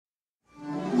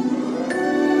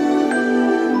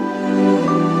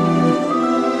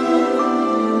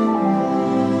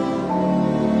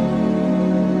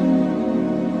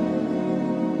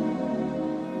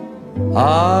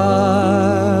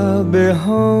I'll be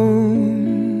home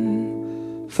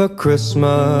for Christmas.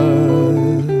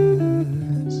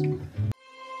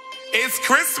 It's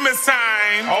Christmas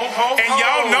time, and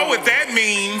y'all know what that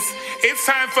means. It's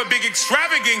time for big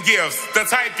extravagant gifts, the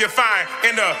type you find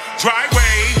in the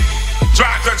driveway.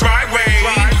 Drive the driveway,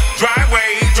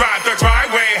 driveway, drive the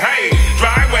driveway. Hey,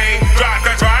 driveway, drive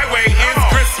the driveway. It's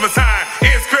Christmas time,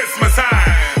 it's Christmas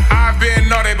time. I've been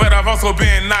naughty, but I've also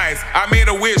been nice. I made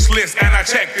a wish list and I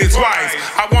checked it twice.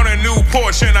 I want a new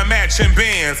Porsche and a matching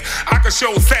Benz. I could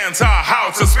show Santa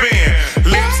how to spin.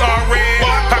 Lips are red,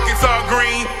 pockets are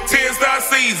green. 'Tis the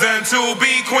season to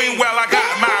be queen. Well, I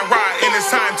got my ride and it's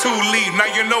time to leave.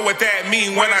 Now you know what that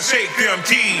mean when I shake them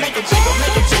keys. Make it jingle,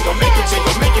 make it jingle, make it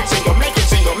jingle, make it jingle, make it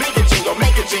jingle, make it jingle,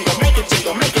 make it jingle, make it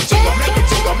jingle, make it jingle, make it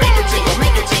jingle,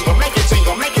 make it jingle, make it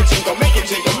jingle, make it jingle, make it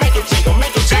jingle, make it jingle, make it jingle,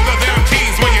 make it jingle them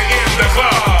keys when you're in the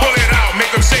club. Pull it out,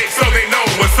 make them shake so they know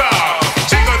what's up.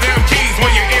 Jingle them keys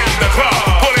when you're in the club.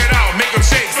 Pull it out, make them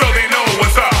shake so they know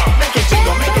what's up. Make it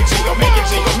jingle, make it jingle, make it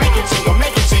jingle, make it jingle,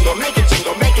 make it jingle,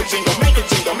 make it jingle, make it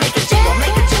jingle, make it jingle,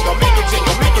 make it jingle, make it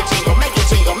jingle, make it jingle, make it jingle, make it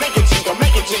jingle, make it jingle,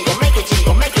 make it jingle, make it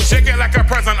jingle, make it shake it like a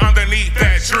present underneath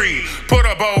that tree. Put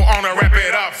a bow on and wrap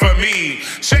it up for me.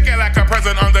 Shake it like a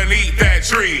present underneath that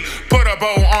tree. Put a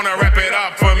bow on and wrap it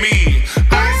up for me.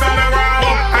 Ice on the round,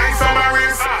 ice on my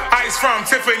wrist. Ice from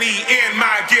Tiffany in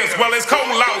my gifts. Well, it's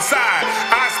cold outside.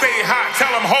 I stay hot.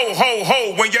 Tell them ho, ho,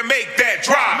 ho when you make that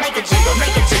drop. Make it jingle,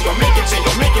 make it jingle, make it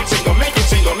jingle, make it jingle, make it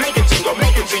jingle, make it jingle,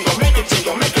 make it jingle, make it jingle,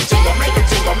 make it jingle, make it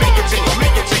jingle, make it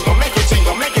jingle, make it jingle, make it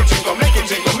jingle, make it jingle, make it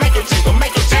jingle, make it jingle,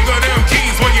 make it jingle them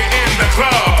keys when you're in the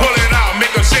club. Pull it out,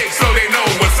 make them shake so they know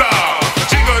what's up.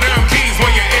 Jingle them keys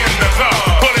when you're in the club.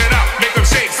 Pull it out, make them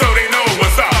shake so they know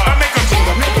what's up. I make them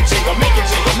jingle, make it jingle, make it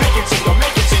jingle, make it jingle,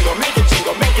 make it jingle, make it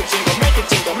jingle, make it jingle, make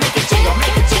it jingle,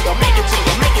 make it jingle, make it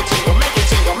jingle, make it jingle, make it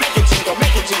jingle, make it jingle,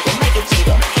 make it jingle, make it jingle, make it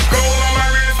jingle. Gold on my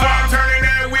wrist while I'm turning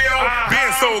that wheel.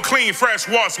 Being so clean, fresh,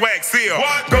 wash, wax, seal.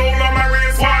 Gold on my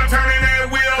wrist while I'm turning that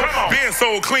wheel. Being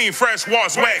so clean, fresh,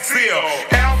 wash, wax, seal.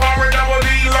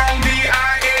 F-R-E-E-D, long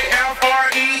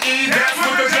D-I-A-F-R-E-E. That's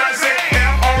what the judge said.